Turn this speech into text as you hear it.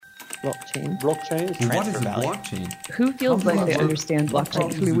blockchain? What is a blockchain? Who feels like they understand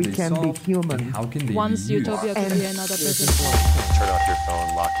blockchain? Actually, we can be human. How can they Once be used? utopia could be another present. Turn off your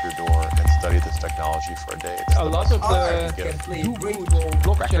phone, lock your door, and study this technology for a day. It's A lot of the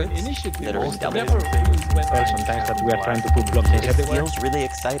blockchain initiatives never really went Sometimes that we are trying to put blockchain everywhere. Feels really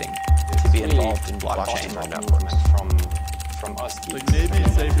exciting to be involved in blockchain networks from us. Like maybe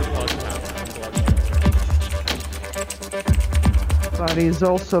save your podcast. But it's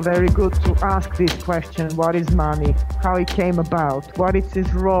also very good to ask this question: what is money? How it came about? What is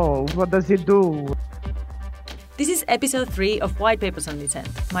its role? What does it do? This is episode 3 of White Papers on Dissent,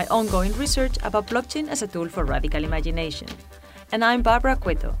 my ongoing research about blockchain as a tool for radical imagination. And I'm Barbara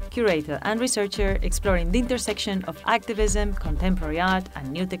Cueto, curator and researcher exploring the intersection of activism, contemporary art, and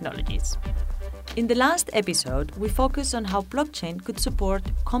new technologies. In the last episode, we focused on how blockchain could support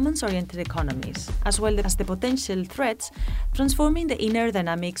commons-oriented economies, as well as the potential threats transforming the inner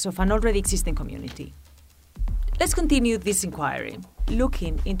dynamics of an already existing community. Let's continue this inquiry,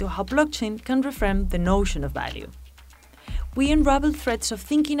 looking into how blockchain can reframe the notion of value. We unravel threads of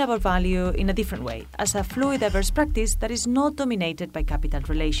thinking about value in a different way, as a fluid, diverse practice that is not dominated by capital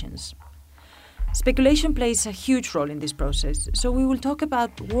relations. Speculation plays a huge role in this process, so we will talk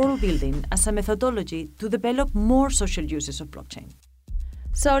about world building as a methodology to develop more social uses of blockchain.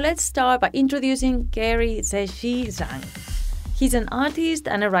 So let's start by introducing Gary Zexi Zhang. He's an artist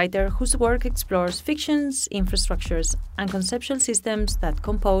and a writer whose work explores fictions, infrastructures, and conceptual systems that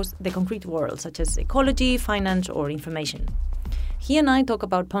compose the concrete world, such as ecology, finance, or information. He and I talk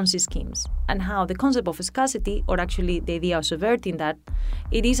about Ponzi schemes and how the concept of scarcity, or actually the idea of subverting that,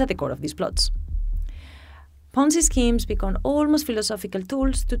 it is at the core of these plots. Ponzi schemes become almost philosophical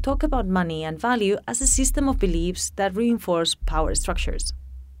tools to talk about money and value as a system of beliefs that reinforce power structures.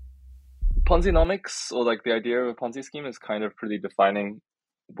 Ponzinomics, or like the idea of a Ponzi scheme, is kind of pretty defining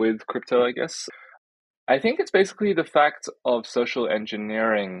with crypto, I guess. I think it's basically the fact of social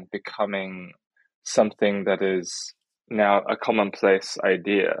engineering becoming something that is now a commonplace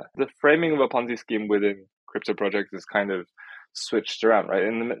idea. The framing of a Ponzi scheme within crypto projects is kind of switched around, right?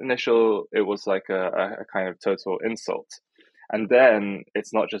 In the initial, it was like a kind of total insult. And then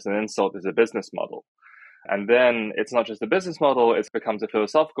it's not just an insult, it's a business model. And then it's not just a business model, it becomes a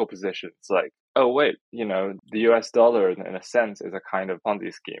philosophical position. It's like, oh, wait, the US dollar, in a sense, is a kind of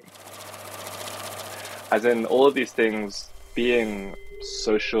Ponzi scheme. As in, all of these things being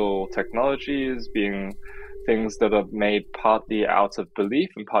social technologies, being things that are made partly out of belief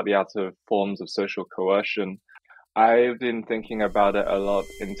and partly out of forms of social coercion. I've been thinking about it a lot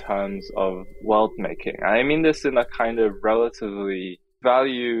in terms of world making. I mean this in a kind of relatively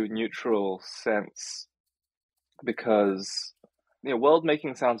value neutral sense, because world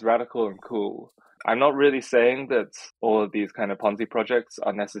making sounds radical and cool. I'm not really saying that all of these kind of Ponzi projects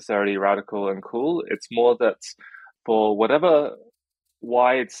are necessarily radical and cool. It's more that for whatever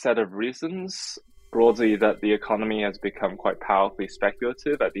wide set of reasons, broadly that the economy has become quite powerfully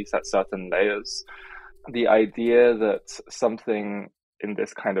speculative, at least at certain layers. The idea that something in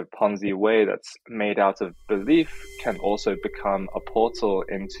this kind of Ponzi way that's made out of belief can also become a portal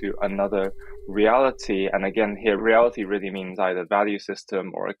into another reality. And again, here, reality really means either value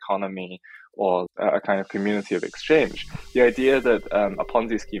system or economy or a kind of community of exchange. The idea that a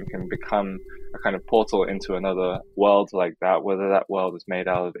Ponzi scheme can become a kind of portal into another world like that, whether that world is made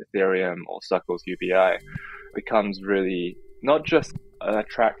out of Ethereum or Circle's UBI, becomes really not just an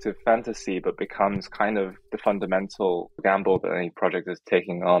attractive fantasy, but becomes kind of the fundamental gamble that any project is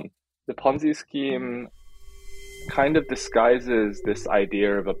taking on. The Ponzi scheme kind of disguises this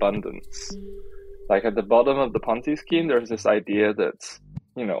idea of abundance. Like at the bottom of the Ponzi scheme, there's this idea that,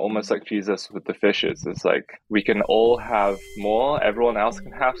 almost like Jesus with the fishes. It's like, we can all have more, everyone else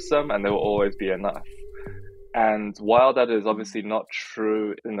can have some, and there will always be enough. And while that is obviously not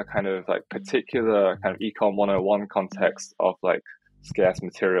true in the kind of like particular kind of Econ 101 context of like scarce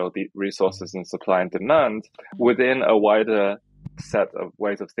material resources and supply and demand, within a wider set of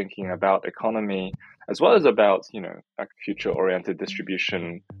ways of thinking about economy, as well as about, a future-oriented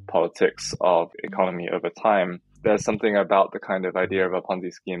distribution politics of economy over time, there's something about the kind of idea of a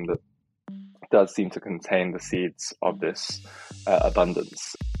Ponzi scheme that does seem to contain the seeds of this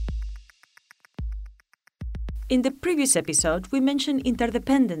abundance. In the previous episode, we mentioned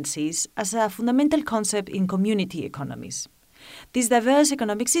interdependencies as a fundamental concept in community economies. These diverse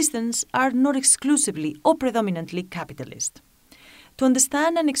economic systems are not exclusively or predominantly capitalist. To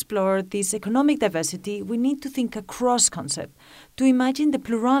understand and explore this economic diversity, we need to think across concept, to imagine the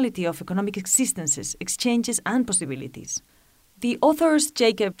plurality of economic existences, exchanges, and possibilities. The authors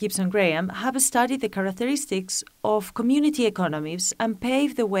Jacob Gibson Graham have studied the characteristics of community economies and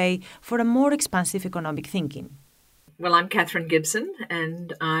paved the way for a more expansive economic thinking. Well, I'm Catherine Gibson,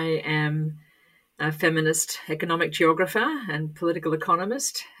 and I am a feminist economic geographer and political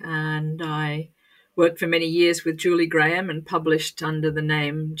economist, and I worked for many years with Julie Graham and published under the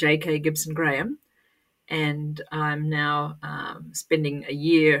name J.K. Gibson Graham. And I'm now spending a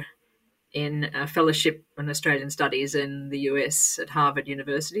year in a fellowship in Australian Studies in the US at Harvard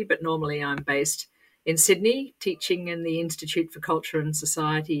University, but normally I'm based in Sydney, teaching in the Institute for Culture and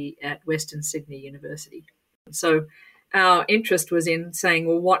Society at Western Sydney University. So our interest was in saying,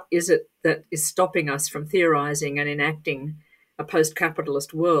 well, what is it that is stopping us from theorising and enacting a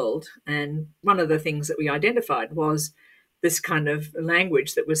post-capitalist world? And one of the things that we identified was this kind of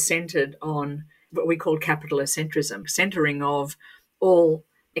language that was centred on what we call capitalocentrism, centering of all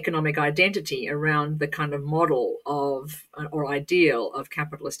economic identity around the kind of model of or ideal of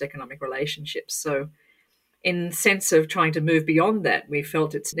capitalist economic relationships. So in the sense of trying to move beyond that, we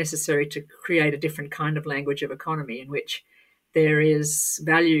felt it's necessary to create a different kind of language of economy in which there is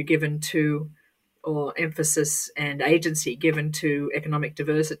value given to, or emphasis and agency given to, economic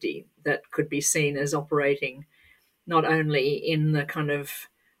diversity that could be seen as operating not only in the kind of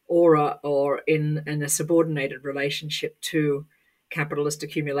aura or in a subordinated relationship to capitalist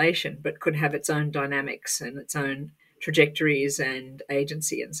accumulation, but could have its own dynamics and its own trajectories and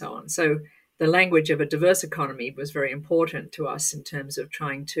agency and so on. So the language of a diverse economy was very important to us in terms of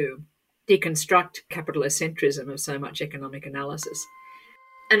trying to deconstruct capitalocentrism of so much economic analysis.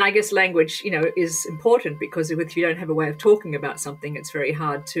 And I guess language, is important because if you don't have a way of talking about something, it's very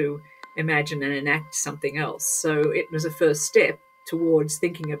hard to imagine and enact something else. So it was a first step towards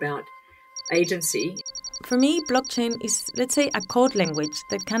thinking about agency. For me, blockchain is, let's say, a code language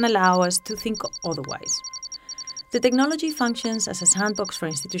that can allow us to think otherwise. The technology functions as a sandbox for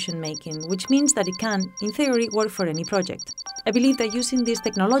institution making, which means that it can, in theory, work for any project. I believe that using this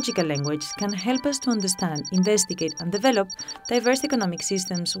technological language can help us to understand, investigate, and develop diverse economic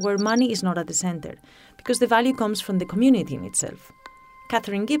systems where money is not at the center, because the value comes from the community in itself.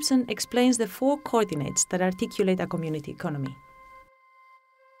 Catherine Gibson explains the 4 coordinates that articulate a community economy.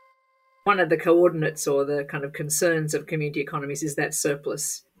 One of the coordinates or the kind of concerns of community economies is that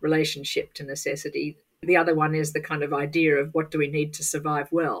surplus relationship to necessity. The other one is the kind of idea of what do we need to survive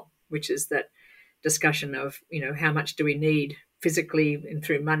well, which is that discussion of, how much do we need physically and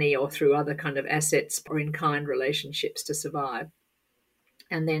through money or through other kind of assets or in-kind relationships to survive.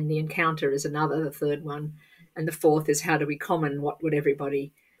 And then the encounter is another, the third one. And the fourth is how do we common what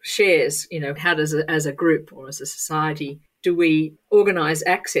everybody shares? How does as a group or as a society do we organise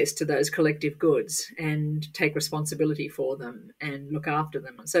access to those collective goods and take responsibility for them and look after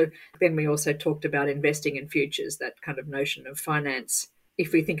them? And so then we also talked about investing in futures, that kind of notion of finance.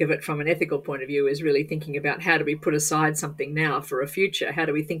 If we think of it from an ethical point of view, is really thinking about how do we put aside something now for a future? How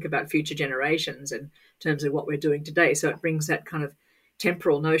do we think about future generations in terms of what we're doing today? So it brings that kind of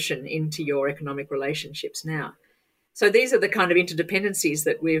temporal notion into your economic relationships now. So these are the kind of interdependencies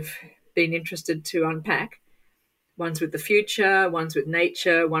that we've been interested to unpack. One's with the future, one's with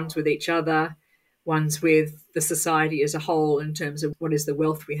nature, one's with each other, one's with the society as a whole in terms of what is the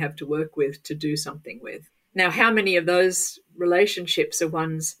wealth we have to work with to do something with. Now, how many of those relationships are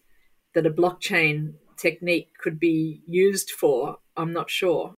ones that a blockchain technique could be used for? I'm not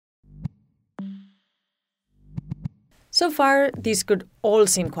sure. So far, these could all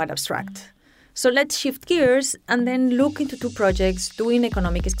seem quite abstract. So let's shift gears and then look into 2 projects doing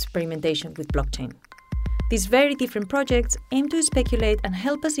economic experimentation with blockchain. These very different projects aim to speculate and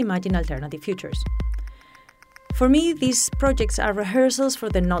help us imagine alternative futures. For me, these projects are rehearsals for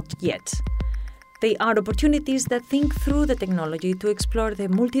the not yet. They are opportunities that think through the technology to explore the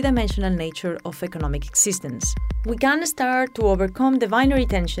multidimensional nature of economic existence. We can start to overcome the binary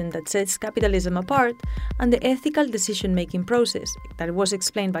tension that sets capitalism apart, and the ethical decision-making process that was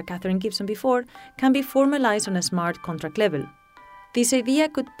explained by Catherine Gibson before can be formalized on a smart contract level. This idea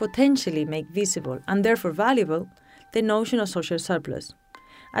could potentially make visible, and therefore valuable, the notion of social surplus.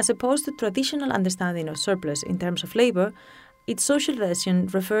 As opposed to traditional understanding of surplus in terms of labor, its social version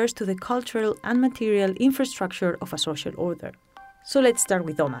refers to the cultural and material infrastructure of a social order. So let's start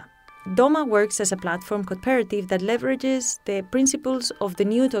with DOMA. DOMA works as a platform cooperative that leverages the principles of the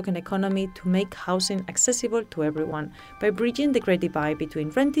new token economy to make housing accessible to everyone by bridging the great divide between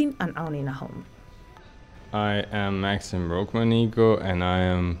renting and owning a home. I am Maxim Rokmanigo, and I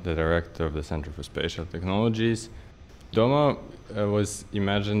am the director of the Center for Spatial Technologies. DOMA was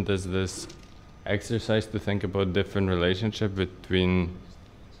imagined as this exercise to think about different relationship between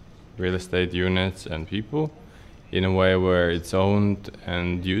real estate units and people. in a way where it's owned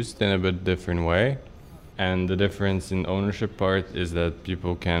and used in a bit different way. And the difference in ownership part is that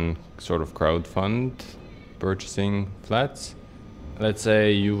people can sort of crowdfund purchasing flats. Let's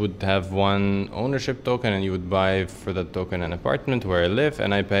say you would have one ownership token and you would buy for that token an apartment where I live,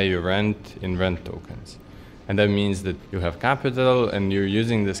 and I pay you rent in rent tokens. And that means that you have capital and you're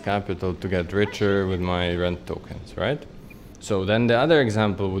using this capital to get richer with my rent tokens, right? So then the other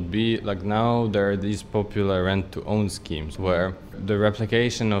example would be like now there are these popular rent-to-own schemes where the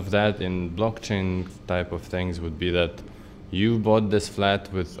replication of that in blockchain type of things would be that you bought this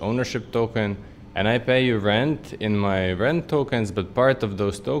flat with ownership token and I pay you rent in my rent tokens, but part of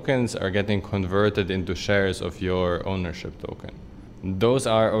those tokens are getting converted into shares of your ownership token. Those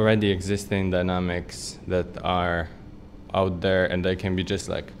are already existing dynamics that are out there, and they can be just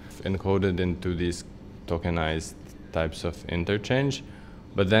like encoded into these tokenized types of interchange.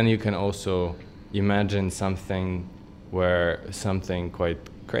 But then you can also imagine something where something quite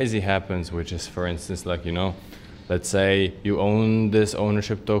crazy happens, which is, for instance, like, you know, let's say you own this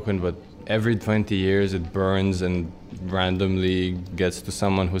ownership token, but every 20 years it burns and randomly gets to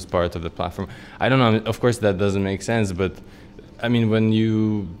someone who's part of the platform. I don't know, of course that doesn't make sense, but I mean, when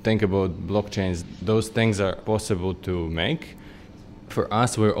you think about blockchains, those things are possible to make. For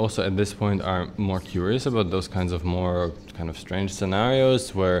us, we're also at this point are more curious about those kinds of more kind of strange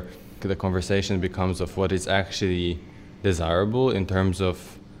scenarios where the conversation becomes of what is actually desirable in terms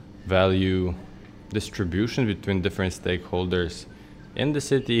of value distribution between different stakeholders in the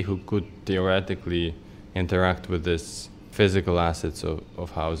city who could theoretically interact with this physical assets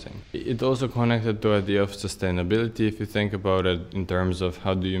of housing. It also connected to the idea of sustainability, if you think about it, in terms of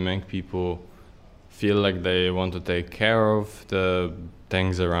how do you make people feel like they want to take care of the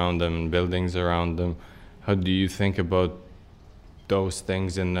things around them and buildings around them. How do you think about those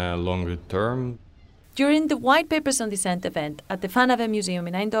things in the longer term? During the White Papers on Dissent event at the Van Ave Museum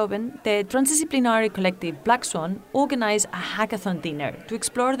in Eindhoven, the transdisciplinary collective Black Swan organized a hackathon dinner to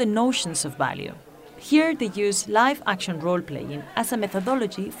explore the notions of value. Here they use live action role-playing as a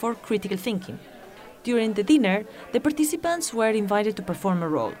methodology for critical thinking. During the dinner, the participants were invited to perform a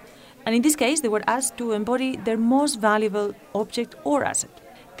role, and in this case they were asked to embody their most valuable object or asset.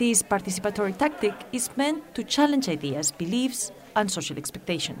 This participatory tactic is meant to challenge ideas, beliefs, and social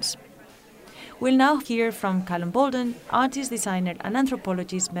expectations. We'll now hear from Callum Bolden, artist, designer, and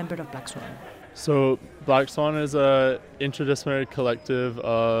anthropologist member of Black Swan. So Black Swan is an interdisciplinary collective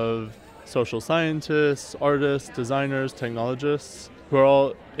of social scientists, artists, designers, technologists, who are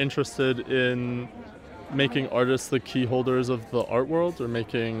all interested in making artists the key holders of the art world, or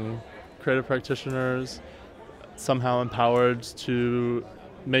making creative practitioners somehow empowered to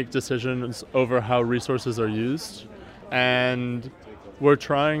make decisions over how resources are used. And we're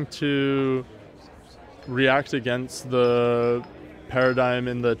trying to react against the paradigm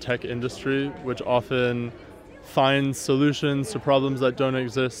in the tech industry, which often finds solutions to problems that don't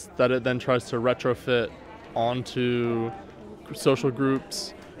exist that it then tries to retrofit onto social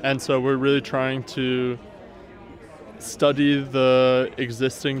groups. And so we're really trying to study the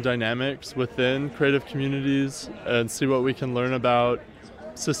existing dynamics within creative communities and see what we can learn about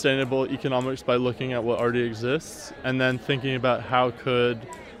sustainable economics by looking at what already exists, and then thinking about how could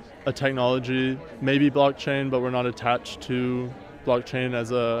a technology, maybe blockchain, but we're not attached to blockchain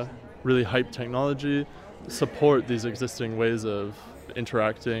as a really hype technology, support these existing ways of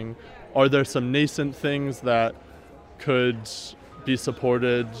interacting. Are there some nascent things that could be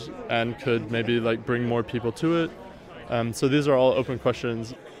supported and could maybe like bring more people to it? So these are all open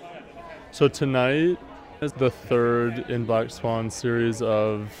questions. So tonight is the third in Black Swan series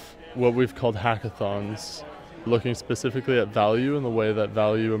of what we've called hackathons, looking specifically at value and the way that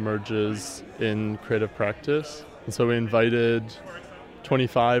value emerges in creative practice. And so we invited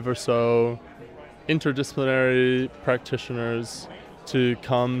 25 or so interdisciplinary practitioners to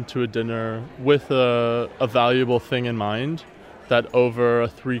come to a dinner with a valuable thing in mind, that over a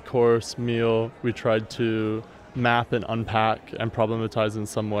 3-course meal we tried to map and unpack and problematize in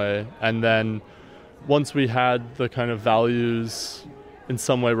some way. And then once we had the kind of values in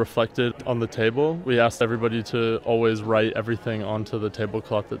some way reflected on the table, we asked everybody to always write everything onto the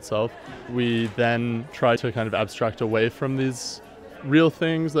tablecloth itself. We then tried to kind of abstract away from these real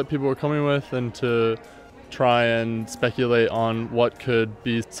things that people were coming with and to try and speculate on what could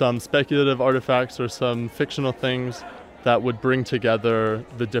be some speculative artifacts or some fictional things that would bring together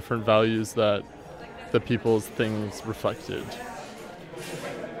the different values that the people's things reflected.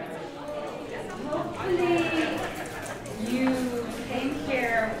 Hopefully you came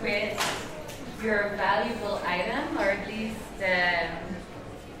here with your valuable item, or at least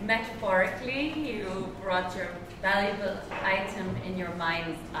metaphorically you brought your valuable item in your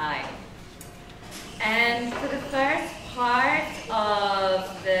mind's eye. And for the first part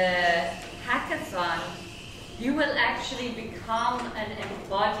of the hackathon, you will actually become and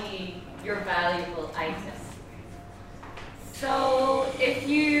embody your valuable item. So if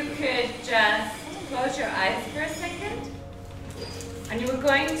you could just close your eyes for a second. And you are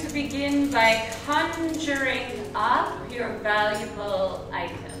going to begin by conjuring up your valuable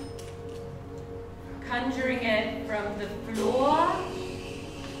item. Conjuring it from the floor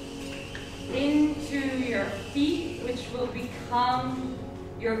into your feet, which will become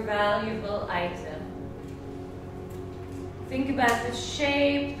your valuable item. Think about the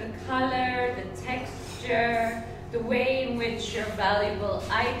shape, the color, the texture, the way in which your valuable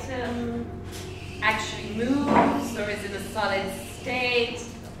item actually moves or is in a solid state.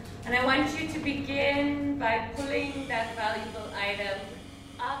 And I want you to begin by pulling that valuable item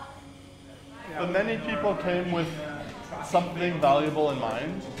up. But many people came with something valuable in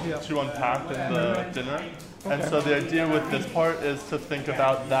mind to unpack in the dinner. And so the idea with this part is to think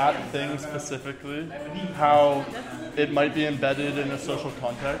about that thing specifically, how it might be embedded in a social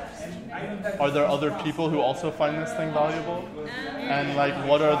context. Are there other people who also find this thing valuable? And like,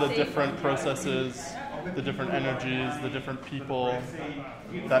 what are the different processes, the different energies, the different people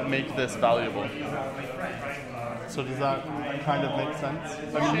that make this valuable? So does that kind of make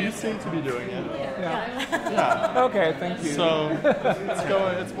sense? I mean, you seem to be doing it. Yeah. Okay, thank you. So it's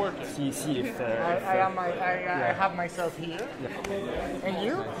going. It's working. See if I have myself here. Yeah. And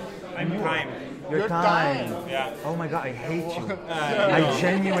you? I'm Time. You're Time. Yeah. Oh my God, I hate you. I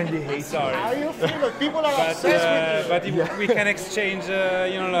genuinely hate you. How you feel? People are obsessed with you. But we can exchange,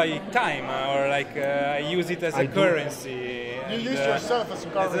 like time, or like I use it as a currency. You use yourself as a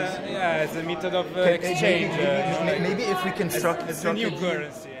currency. It's a method of exchange. Maybe if we construct it's a new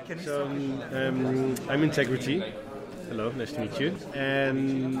currency. So I'm Integrity. Hello, nice to meet you.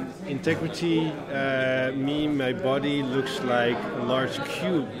 And Integrity, my body looks like a large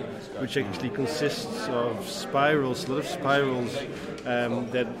cube, which actually consists of spirals, a lot of spirals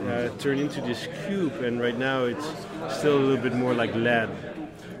that turn into this cube. And right now it's still a little bit more like lead.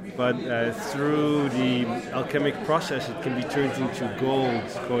 But through the alchemic process, it can be turned into gold,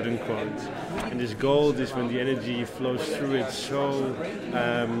 quote unquote. And this gold is when the energy flows through it so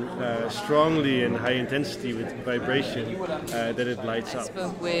strongly and high intensity with vibration that it lights up. I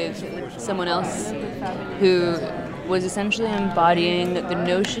spoke with someone else who was essentially embodying the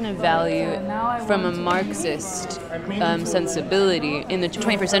notion of value from a Marxist sensibility in the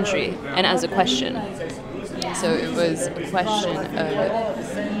 21st century and as a question. So it was a question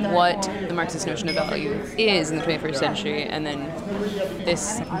of what the Marxist notion of value is in the 21st century, and then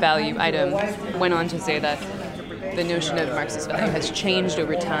this value item went on to say that the notion of Marxist value has changed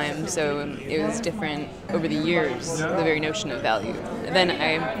over time, so it was different over the years, the very notion of value. Then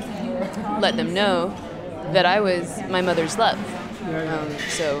I let them know that I was my mother's love.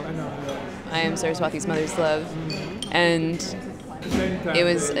 So I am Saraswati's mother's love, and it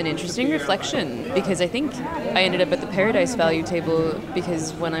was an interesting reflection because I think I ended up at the Paradise Value table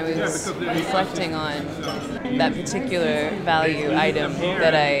because when I was reflecting on that particular value item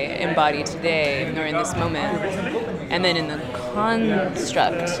that I embody today or in this moment, and then in the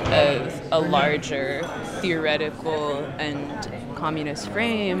construct of a larger theoretical and communist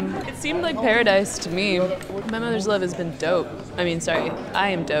frame, it seemed like paradise to me. My mother's love has been dope. I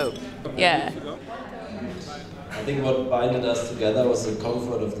am dope. Yeah. I think what binded us together was the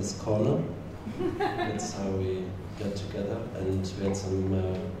comfort of this corner. That's how we got together, and we had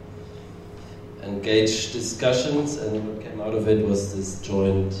some engaged discussions, and what came out of it was this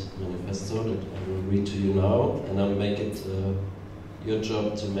joint manifesto that I will read to you now, and I'll make it your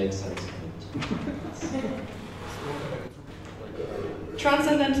job to make sense of it.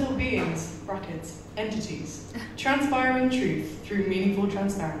 Transcendental beings, brackets, entities, transpiring truth through meaningful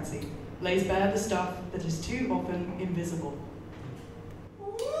transparency, lays bare the stuff that is too often invisible.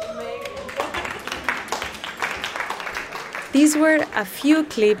 These were a few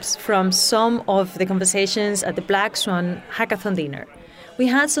clips from some of the conversations at the Black Swan Hackathon dinner. We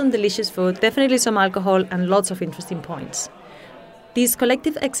had some delicious food, definitely some alcohol, and lots of interesting points. This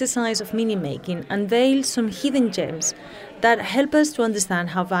collective exercise of meaning-making unveils some hidden gems that help us to understand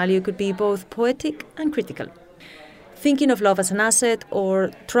how value could be both poetic and critical. Thinking of love as an asset or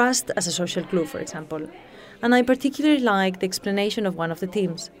trust as a social glue, for example. And I particularly like the explanation of one of the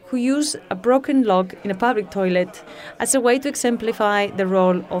teams, who used a broken log in a public toilet as a way to exemplify the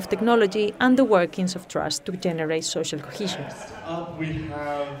role of technology and the workings of trust to generate social cohesion. We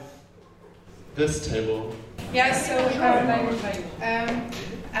have this table. Yeah, so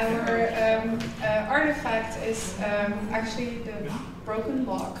Our artifact is actually the broken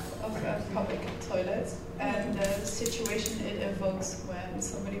lock of a public toilet and the situation it evokes when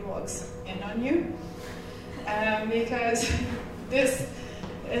somebody walks in on you. Because this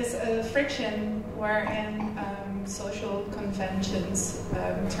is a friction wherein social conventions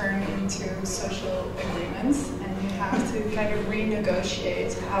turn into social agreements, and you have to kind of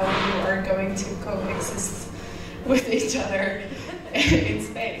renegotiate how you are going to coexist with each other in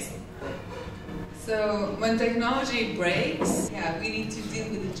space. So when technology breaks, we need to deal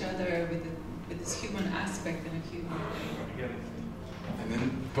with each other with this human aspect and a human way. And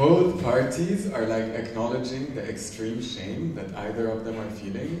then both parties are like acknowledging the extreme shame that either of them are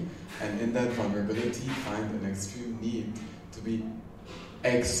feeling, and in that vulnerability find an extreme need to be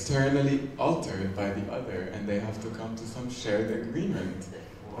externally altered by the other, and they have to come to some shared agreement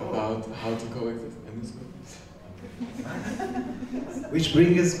about how to coexist in this way. Which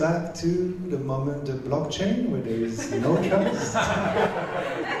brings us back to the moment of blockchain, where there is no trust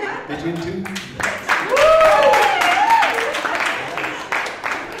between two.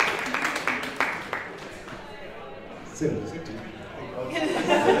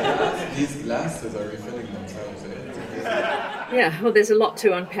 These glasses are refilling themselves. Yeah, well, there's a lot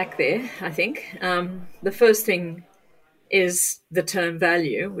to unpack there, I think. The first thing is the term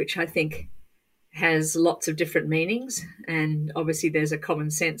value, which I think has lots of different meanings. And obviously there's a common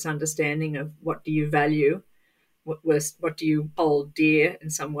sense understanding of what do you value, what do you hold dear in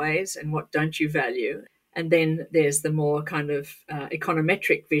some ways, and what don't you value. And then there's the more kind of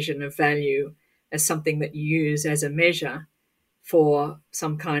econometric vision of value as something that you use as a measure for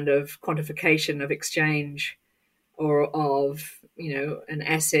some kind of quantification of exchange or of, an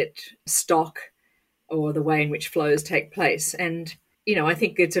asset stock or the way in which flows take place. And, I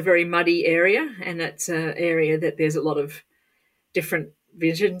think it's a very muddy area, and it's an area that there's a lot of different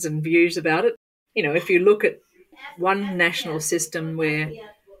visions and views about it. If you look at one national system where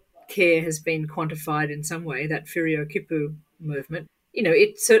care has been quantified in some way, that Whiriu movement,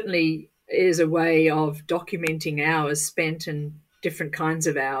 it certainly is a way of documenting hours spent and different kinds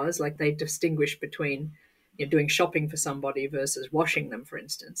of hours, like they distinguish between doing shopping for somebody versus washing them, for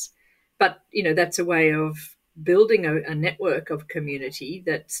instance. But, that's a way of building a network of community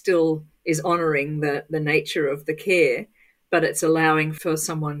that still is honouring the nature of the care, but it's allowing for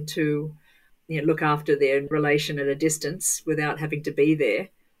someone to look after their relation at a distance without having to be there,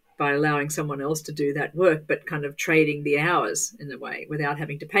 by allowing someone else to do that work, but kind of trading the hours in a way without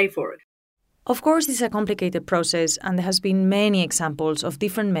having to pay for it. Of course, this is a complicated process, and there has been many examples of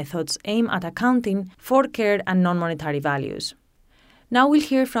different methods aimed at accounting for care and non-monetary values. Now we'll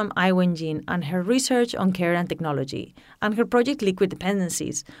hear from Ai Wen-jin and her research on care and technology, and her project Liquid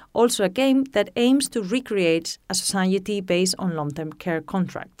Dependencies, also a game that aims to recreate a society based on long-term care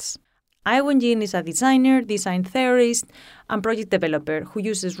contracts. Ai Wen-jin is a designer, design theorist, and project developer who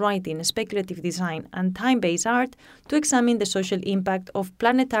uses writing, speculative design, and time-based art to examine the social impact of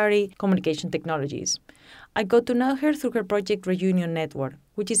planetary communication technologies. I got to know her through her project Reunion Network,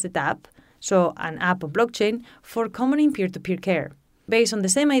 which is a DApp, so an app of blockchain for commoning peer-to-peer care. Based on the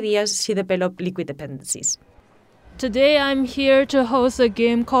same ideas, she developed Liquid Dependencies. Today I'm here to host a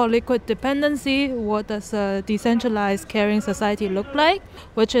game called Liquid Dependency. What does a decentralized caring society look like?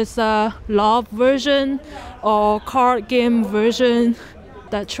 Which is a love version or card game version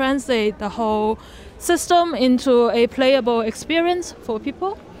that translate the whole system into a playable experience for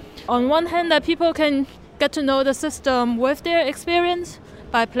people. On one hand, that people can get to know the system with their experience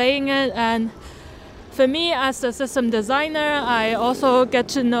by playing it, and for me, as the system designer, I also get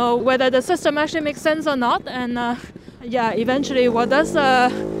to know whether the system actually makes sense or not. And eventually, what does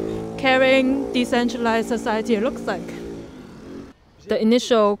a caring, decentralized society look like? The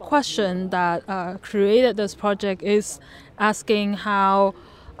initial question that created this project is asking how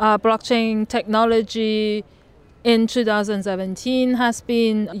blockchain technology in 2017 has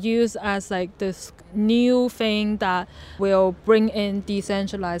been used as like this new thing that will bring in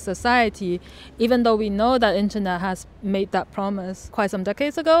decentralized society, even though we know that internet has made that promise quite some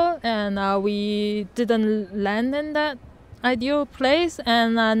decades ago, and we didn't land in that ideal place.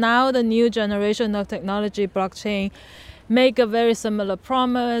 And now the new generation of technology, blockchain, make a very similar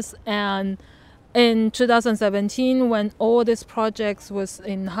promise. And in 2017, when all these projects was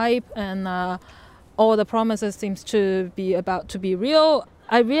in hype and all the promises seems to be about to be real,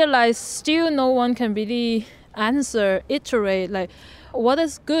 I realized still no one can really iterate, like what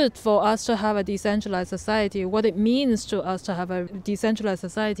is good for us to have a decentralized society, what it means to us to have a decentralized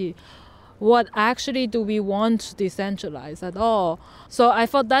society, what actually do we want to decentralize at all. So I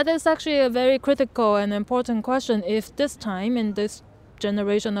thought that is actually a very critical and important question if this time in this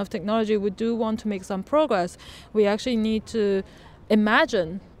generation of technology, we do want to make some progress. We actually need to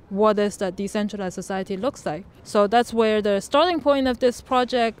imagine what is that decentralized society looks like. So that's where the starting point of this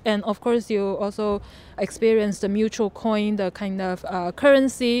project, and of course you also experience the mutual coin, the kind of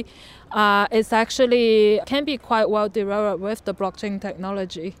currency. It's actually can be quite well developed with the blockchain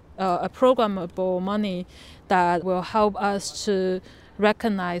technology, a programmable money that will help us to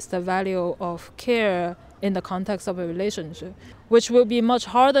recognize the value of care in the context of a relationship, which will be much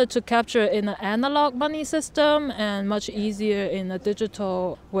harder to capture in an analog money system and much easier in a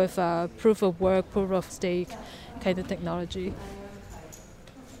digital with proof of work, proof of stake kind of technology.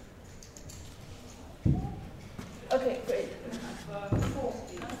 Okay, great.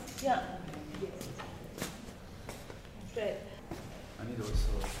 Yeah. Great. I need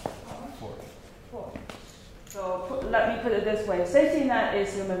also 4. So let me put it this way. Safety net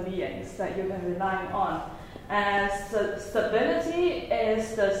is human beings that you can rely on. And stability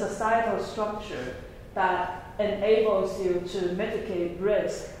is the societal structure that enables you to mitigate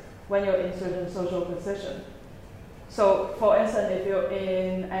risk when you're in certain social position. So for instance, if you're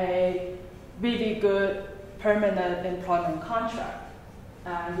in a really good permanent employment contract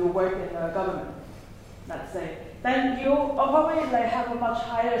and you work in the government, let's say, then you probably have a much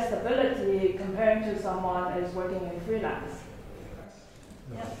higher stability compared to someone who's working in freelance.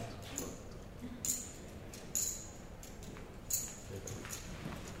 Yeah.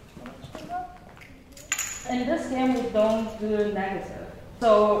 In this game, we don't do negative.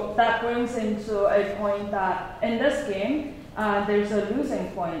 So that brings into a point that in this game, there's a losing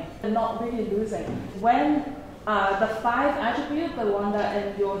point, not really losing. When the 5 attributes, the one that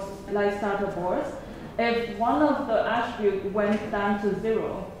in your life starter boards, if one of the attributes went down to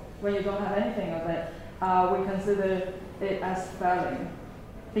 0, when you don't have anything of it, we consider it as failing.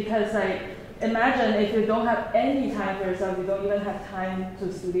 Because imagine if you don't have any time for yourself, you don't even have time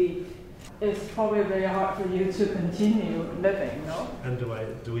to sleep. It's probably very hard for you to continue living, no? And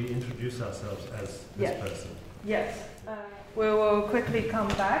do we introduce ourselves as this person? Yes. We will quickly come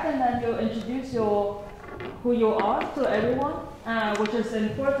back and then you'll introduce who you are to everyone, which is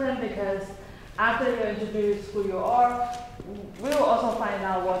important because after you introduce who you are, we will also find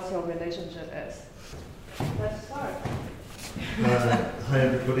out what your relationship is. Let's start. Hi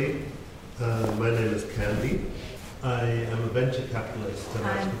everybody, my name is Candy. I am a venture capitalist. And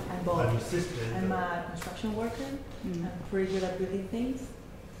I'm both. I'm assistant. I'm a construction worker. I'm pretty good at building things.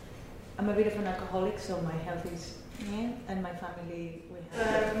 I'm a bit of an alcoholic, so my health is and my family.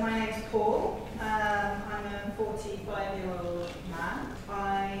 My name's Paul. I'm a 45-year-old man.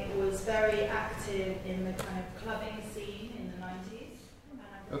 I was very active in the kind of clubbing scene in the 90s.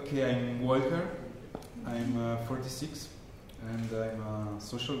 Okay, I'm Walker. I'm 46. And I'm a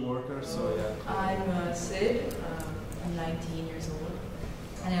social worker, so yeah. I'm Sid. I'm 19 years old.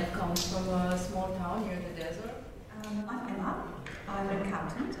 And I've come from a small town near the desert. I'm Emma. I'm an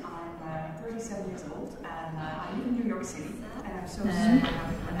accountant. I'm 37 years old, and I live in New York City. And I'm so I'm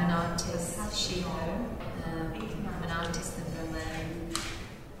an artist, her. I'm an artist in Berlin.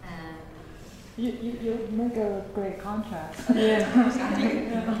 You make a great contrast. Yeah, exactly.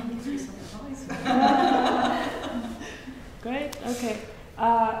 Great. Okay.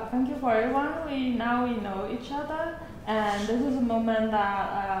 Thank you for everyone. We know each other, and this is a moment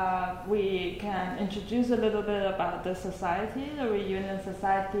that we can introduce a little bit about the society. The Reunion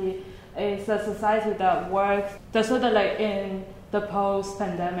Society is a society that works sort of in the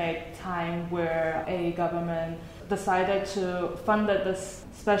post-pandemic time where a government decided to fund this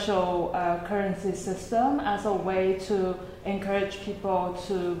special currency system as a way to encourage people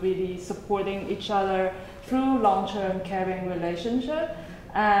to really supporting each other through long-term caring relationship.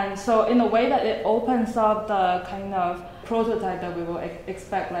 And so in a way that it opens up the kind of prototype that we will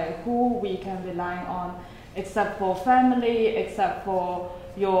expect, who we can rely on except for family, except for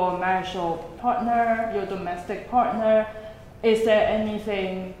your marital partner, your domestic partner. Is there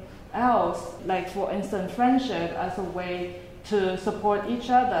anything else, for instance friendship, as a way to support each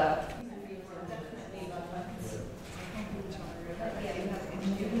other?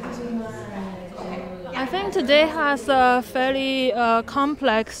 I think today has a fairly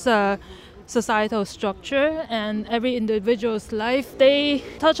complex societal structure, and every individual's life, they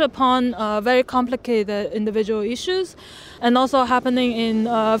touch upon very complicated individual issues, and also happening in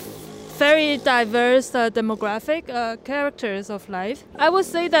very diverse demographic characters of life. I would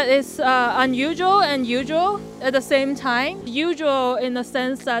say that it's unusual and usual at the same time. Usual in the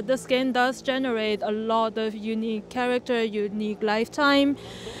sense that this game does generate a lot of unique character, unique lifetime,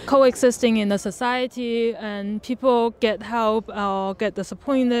 coexisting in the society, and people get help or get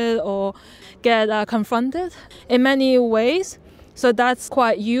disappointed or get confronted in many ways. So that's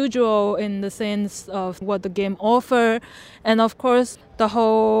quite usual in the sense of what the game offer. And of course, the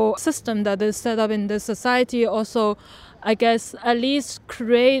whole system that is set up in this society also, I guess, at least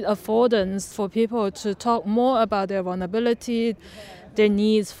create affordance for people to talk more about their vulnerability, their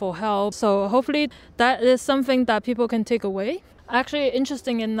needs for help. So hopefully that is something that people can take away. Actually,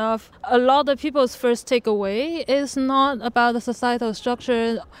 interesting enough, a lot of people's first takeaway is not about the societal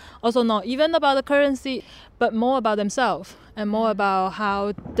structure, also not even about the currency, but more about themselves and more about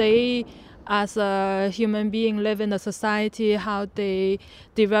how they, as a human being, live in a society, how they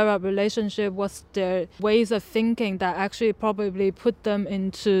develop relationship, what's their ways of thinking that actually probably put them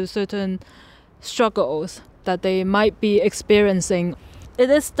into certain struggles that they might be experiencing. It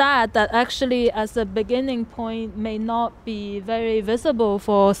is that actually as a beginning point may not be very visible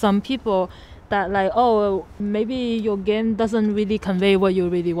for some people, that like, oh, maybe your game doesn't really convey what you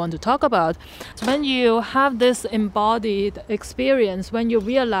really want to talk about. When you have this embodied experience, when you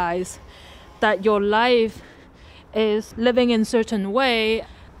realize that your life is living in a certain way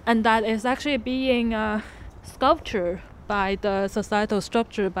and that is actually being sculptured by the societal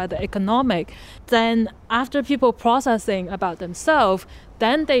structure, by the economic, then after people processing about themselves,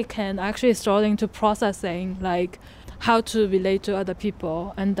 then they can actually starting to processing like how to relate to other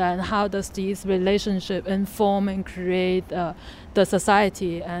people, and then how does these relationship inform and create the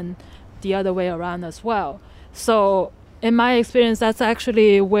society and the other way around as well. So in my experience, that's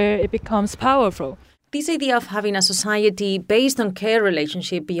actually where it becomes powerful. This idea of having a society based on care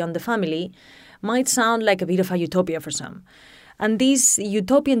relationship beyond the family might sound like a bit of a utopia for some. And this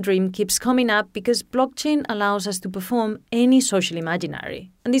utopian dream keeps coming up because blockchain allows us to perform any social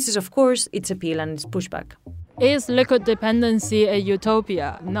imaginary. And this is, of course, its appeal and its pushback. Is liquid dependency a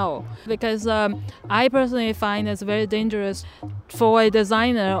utopia? No, because I personally find it's very dangerous for a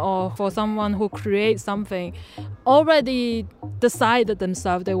designer or for someone who creates something already decided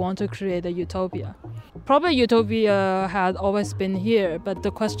themselves they want to create a utopia. Probably utopia had always been here, but the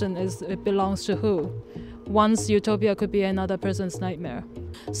question is, it belongs to who? One's utopia could be another person's nightmare.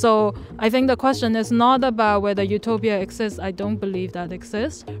 So I think the question is not about whether utopia exists. I don't believe that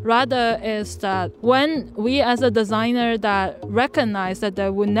exists. Rather is that when we as a designer that recognize that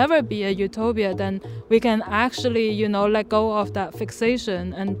there will never be a utopia, then we can actually, let go of that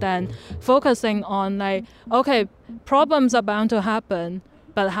fixation and then focusing on like, okay, problems are bound to happen,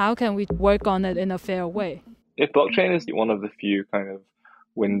 but how can we work on it in a fair way? If blockchain is one of the few kind of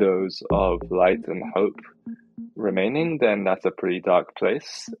windows of light and hope remaining, then that's a pretty dark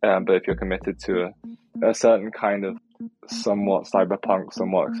place. But if you're committed to a certain kind of somewhat cyberpunk,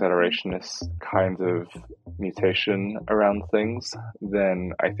 somewhat accelerationist kind of mutation around things,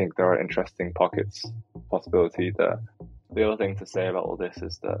 then I think there are interesting pockets of possibility there. The other thing to say about all this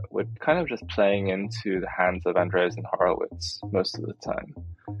is that we're kind of just playing into the hands of Andreessen and Horowitz most of the time.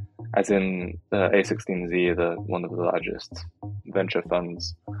 As in the A16Z, one of the largest venture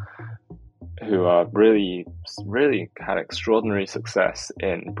funds, who are really had extraordinary success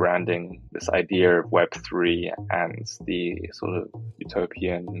in branding this idea of Web3 and the sort of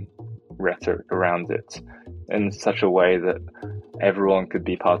utopian rhetoric around it in such a way that everyone could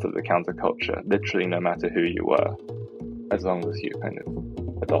be part of the counterculture, literally no matter who you were, as long as you kind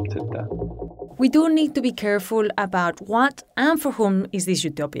of adopted that. We do need to be careful about what and for whom is this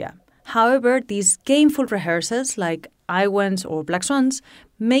utopia. However, these gameful rehearsals like iWens or Black Swans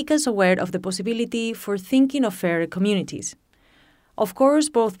make us aware of the possibility for thinking of fairer communities. Of course,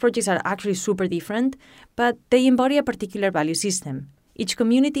 both projects are actually super different, but they embody a particular value system. Each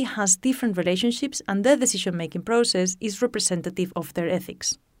community has different relationships and their decision-making process is representative of their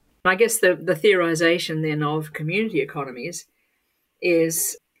ethics. I guess the theorization then of community economies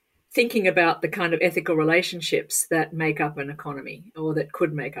is thinking about the kind of ethical relationships that make up an economy or that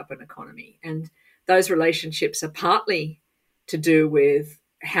could make up an economy. And those relationships are partly to do with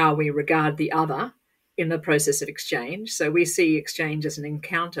how we regard the other in the process of exchange. So we see exchange as an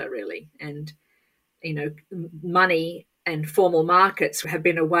encounter, really. And, money and formal markets have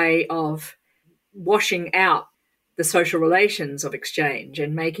been a way of washing out the social relations of exchange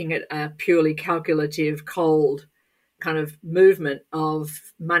and making it a purely calculative, cold kind of movement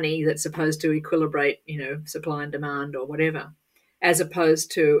of money that's supposed to equilibrate, supply and demand or whatever, as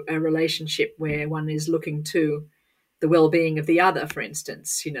opposed to a relationship where one is looking to the well-being of the other, for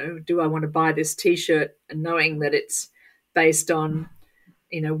instance. Do I want to buy this T-shirt and knowing that it's based on,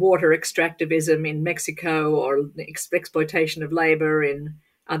 water extractivism in Mexico or exploitation of labor in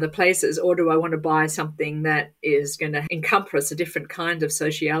other places, or do I want to buy something that is going to encompass a different kind of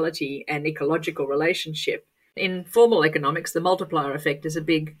sociality and ecological relationship? In formal economics, the multiplier effect is a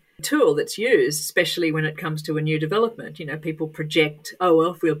big tool that's used, especially when it comes to a new development. People project, oh,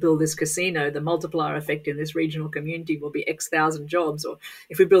 well, if we'll build this casino, the multiplier effect in this regional community will be X thousand jobs. Or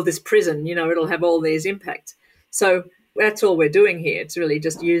if we build this prison, it'll have all these impacts. So that's all we're doing here. It's really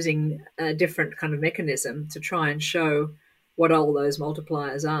just using a different kind of mechanism to try and show what all those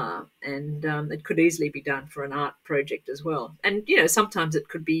multipliers are. And it could easily be done for an art project as well. And, sometimes it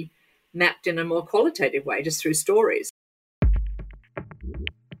could be mapped in a more qualitative way, just through stories.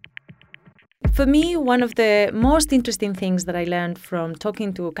 For me, one of the most interesting things that I learned from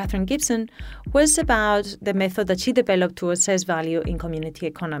talking to Catherine Gibson was about the method that she developed to assess value in community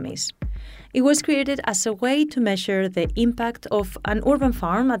economies. It was created as a way to measure the impact of an urban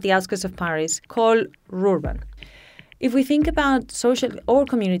farm at the outskirts of Paris called Rurban. If we think about social or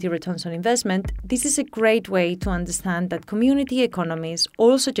community returns on investment, this is a great way to understand that community economies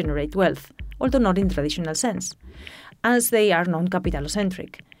also generate wealth, although not in the traditional sense, as they are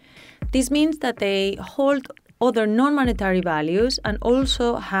non-capitalocentric. This means that they hold other non-monetary values and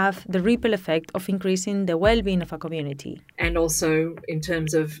also have the ripple effect of increasing the well-being of a community. And also in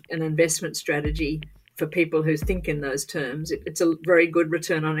terms of an investment strategy for people who think in those terms, it's a very good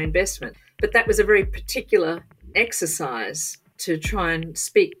return on investment. But that was a very particular exercise to try and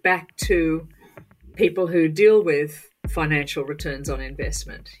speak back to people who deal with financial returns on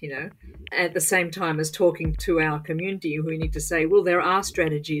investment, at the same time as talking to our community, we need to say, well, there are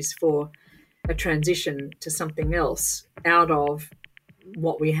strategies for a transition to something else out of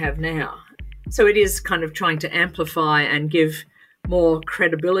what we have now. So it is kind of trying to amplify and give more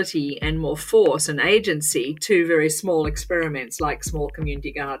credibility and more force and agency to very small experiments like small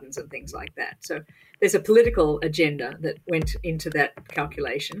community gardens and things like that. So there's a political agenda that went into that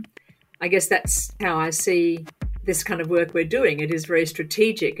calculation. I guess that's how I see this kind of work we're doing. It is very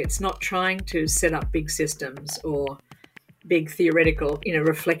strategic. It's not trying to set up big systems or big theoretical,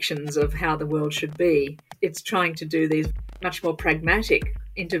 reflections of how the world should be. It's trying to do these much more pragmatic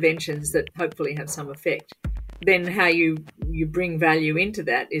interventions that hopefully have some effect. Then how you bring value into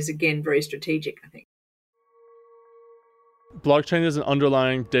that is, again, very strategic, I think. Blockchain is an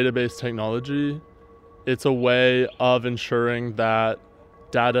underlying database technology. It's a way of ensuring that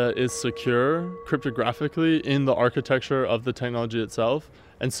data is secure cryptographically in the architecture of the technology itself.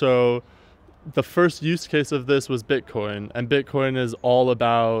 And so the first use case of this was Bitcoin, and Bitcoin is all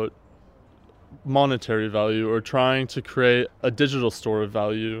about monetary value or trying to create a digital store of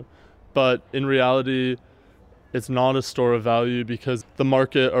value. But in reality, it's not a store of value because the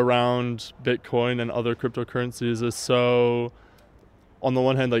market around Bitcoin and other cryptocurrencies is so, on the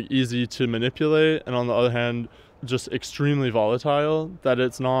one hand, easy to manipulate, and on the other hand, just extremely volatile, that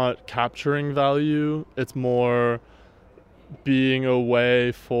it's not capturing value. It's more being a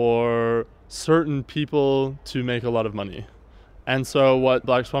way for certain people to make a lot of money. And so what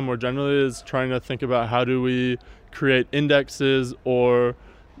Black Swan more generally is trying to think about, how do we create indexes or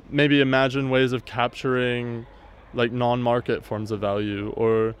maybe imagine ways of capturing non-market forms of value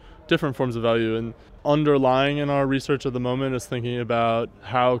or different forms of value. And underlying in our research at the moment is thinking about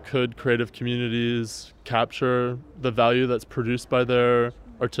how could creative communities capture the value that's produced by their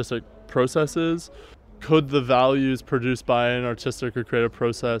artistic processes. Could the values produced by an artistic or creative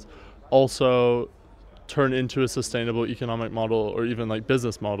process also turn into a sustainable economic model or even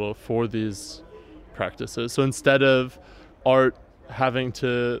business model for these practices? So instead of art having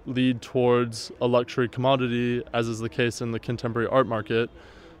to lead towards a luxury commodity, as is the case in the contemporary art market,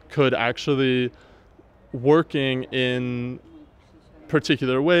 could actually working in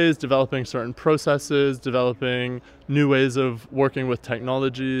particular ways, developing certain processes, developing new ways of working with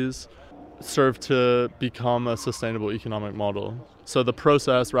technologies, serve to become a sustainable economic model. So the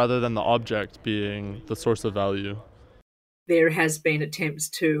process rather than the object being the source of value. There has been attempts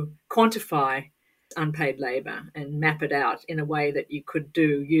to quantify unpaid labour and map it out in a way that you could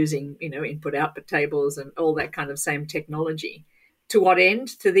do using, input-output tables and all that kind of same technology. To what end?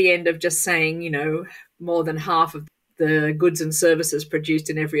 To the end of just saying, more than half of the goods and services produced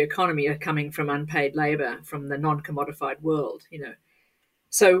in every economy are coming from unpaid labour from the non-commodified world,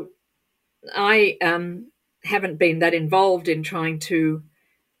 So I haven't been that involved in trying to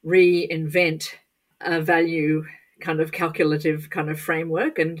reinvent a value kind of calculative kind of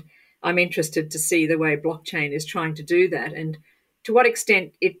framework, and I'm interested to see the way blockchain is trying to do that and to what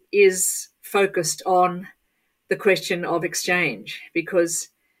extent it is focused on the question of exchange, because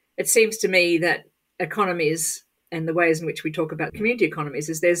it seems to me that economies and the ways in which we talk about community economies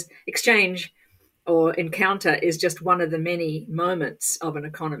is there's exchange or encounter is just one of the many moments of an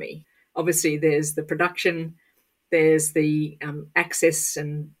economy. Obviously, there's the production, there's the access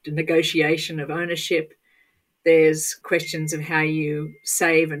and negotiation of ownership, There's questions of how you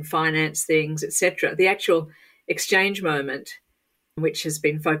save and finance things, etc. The actual exchange moment, which has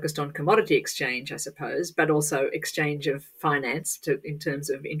been focused on commodity exchange, I suppose, but also exchange of finance in terms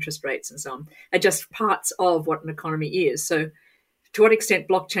of interest rates and so on, are just parts of what an economy is. So to what extent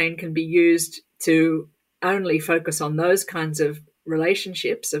blockchain can be used to only focus on those kinds of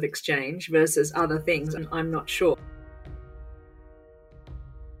relationships of exchange versus other things, and I'm not sure.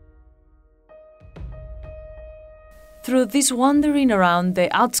 Through this wandering around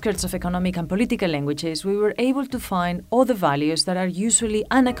the outskirts of economic and political languages, we were able to find other values that are usually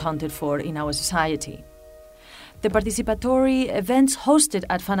unaccounted for in our society. The participatory events hosted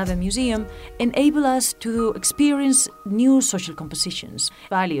at Fanave Museum enable us to experience new social compositions,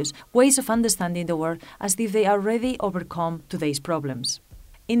 values, ways of understanding the world as if they already overcome today's problems.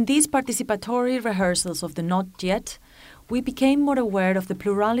 In these participatory rehearsals of the not yet, we became more aware of the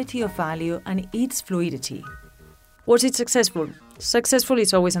plurality of value and its fluidity. Was it successful? Successful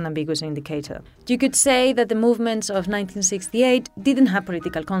is always an ambiguous indicator. You could say that the movements of 1968 didn't have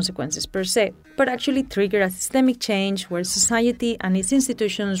political consequences per se, but actually triggered a systemic change where society and its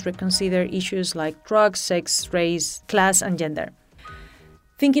institutions reconsider issues like drugs, sex, race, class, and gender.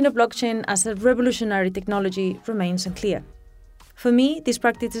 Thinking of blockchain as a revolutionary technology remains unclear. For me, these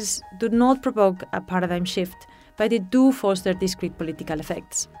practices do not provoke a paradigm shift, but they do foster discrete political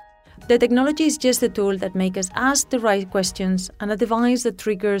effects. The technology is just a tool that makes us ask the right questions and a device that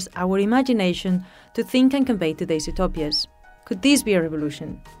triggers our imagination to think and convey today's utopias. Could this be a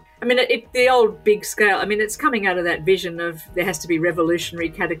revolution? I mean, the old big scale, I mean, it's coming out of that vision of there has to be revolutionary,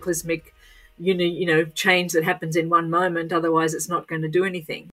 cataclysmic, change that happens in one moment, otherwise it's not going to do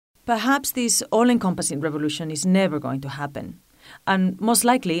anything. Perhaps this all-encompassing revolution is never going to happen. And most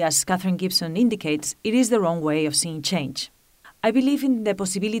likely, as Catherine Gibson indicates, it is the wrong way of seeing change. I believe in the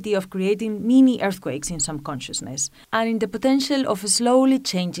possibility of creating mini earthquakes in some consciousness and in the potential of slowly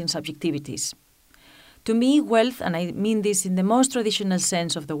changing subjectivities. To me, wealth, and I mean this in the most traditional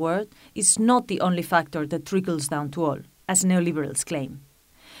sense of the word, is not the only factor that trickles down to all, as neoliberals claim.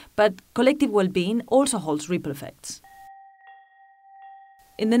 But collective well-being also holds ripple effects.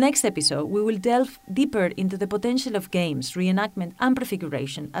 In the next episode, we will delve deeper into the potential of games, reenactment, and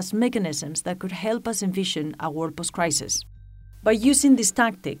prefiguration as mechanisms that could help us envision a world post-crisis. By using these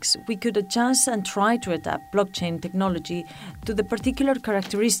tactics, we could adjust and try to adapt blockchain technology to the particular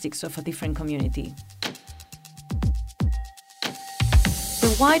characteristics of a different community.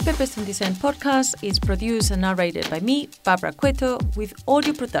 The White Papers on Design podcast is produced and narrated by me, Barbara Cueto, with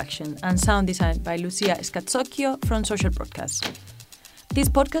audio production and sound design by Lucia Scazzocchio from Social Broadcast. This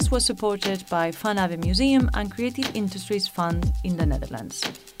podcast was supported by Fanave Museum and Creative Industries Fund in the Netherlands.